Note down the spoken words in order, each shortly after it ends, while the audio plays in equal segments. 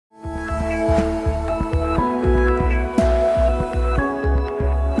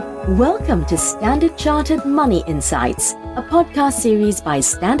Welcome to Standard Chartered Money Insights, a podcast series by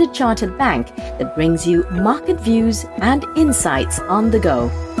Standard Chartered Bank that brings you market views and insights on the go.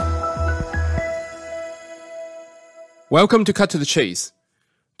 Welcome to Cut to the Chase.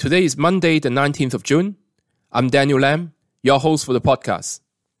 Today is Monday, the 19th of June. I'm Daniel Lam, your host for the podcast.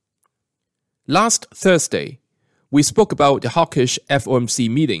 Last Thursday, we spoke about the hawkish FOMC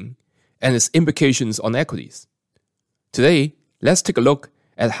meeting and its implications on equities. Today, let's take a look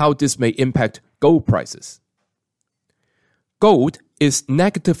at how this may impact gold prices. Gold is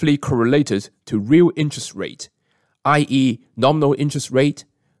negatively correlated to real interest rate, i.e. nominal interest rate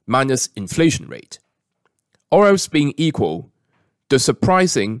minus inflation rate. Or else being equal, the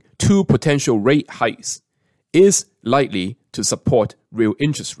surprising two potential rate hikes is likely to support real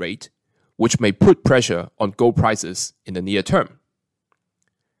interest rate, which may put pressure on gold prices in the near term.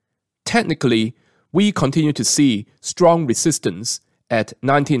 Technically, we continue to see strong resistance at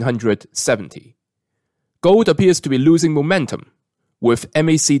 1970. Gold appears to be losing momentum, with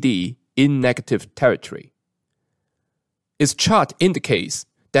MACD in negative territory. Its chart indicates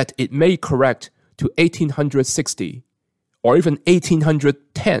that it may correct to 1860 or even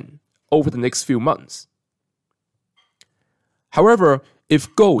 1810 over the next few months. However,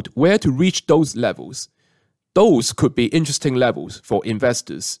 if gold were to reach those levels, those could be interesting levels for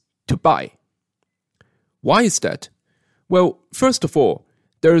investors to buy. Why is that? Well, first of all,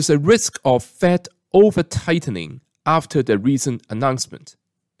 there is a risk of Fed over-tightening after the recent announcement.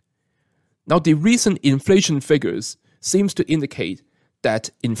 Now, the recent inflation figures seems to indicate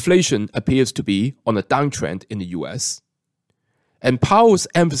that inflation appears to be on a downtrend in the US, and Powell's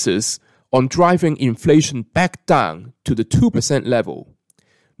emphasis on driving inflation back down to the 2% level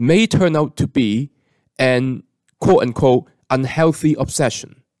may turn out to be an quote-unquote unhealthy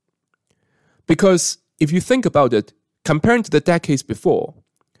obsession. Because if you think about it, comparing to the decades before,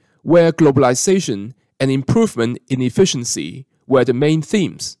 where globalization and improvement in efficiency were the main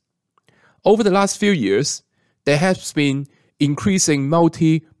themes, over the last few years, there has been increasing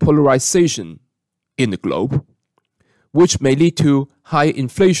multi-polarization in the globe, which may lead to high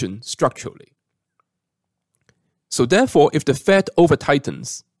inflation structurally. So therefore, if the Fed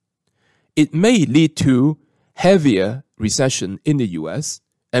over-tightens, it may lead to heavier recession in the US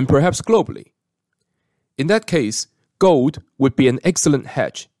and perhaps globally. In that case, gold would be an excellent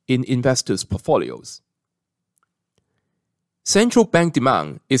hedge in investors' portfolios. Central bank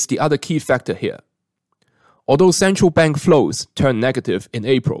demand is the other key factor here. Although central bank flows turned negative in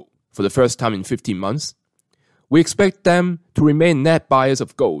April for the first time in 15 months, we expect them to remain net buyers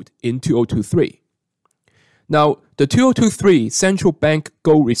of gold in 2023. Now, the 2023 Central Bank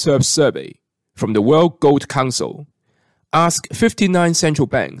Gold Reserve Survey from the World Gold Council asked 59 central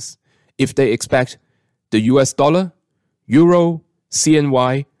banks if they expect the US dollar, Euro,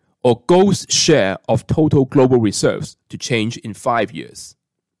 CNY, or gold's share of total global reserves to change in 5 years.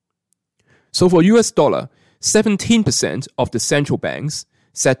 So for US dollar, 17% of the central banks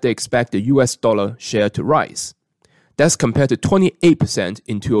said they expect the US dollar share to rise. That's compared to 28%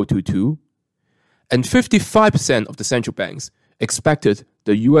 in 2022, and 55% of the central banks expected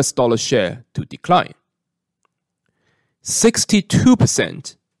the US dollar share to decline.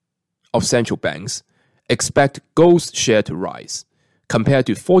 62% of central banks expect gold's share to rise, compared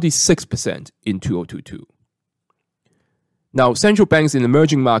to 46% in 2022. Now, central banks in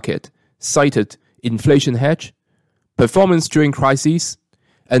emerging market cited inflation hedge, performance during crises,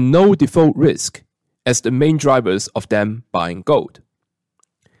 and no default risk as the main drivers of them buying gold.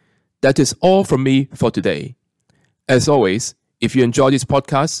 That is all from me for today. As always, if you enjoy this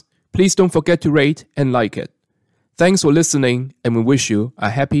podcast, please don't forget to rate and like it. Thanks for listening, and we wish you a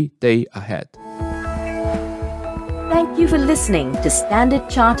happy day ahead. Thank you for listening to Standard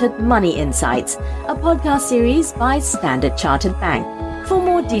Chartered Money Insights, a podcast series by Standard Chartered Bank. For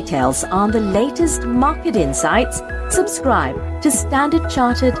more details on the latest market insights, subscribe to Standard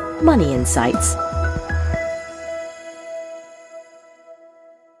Chartered Money Insights.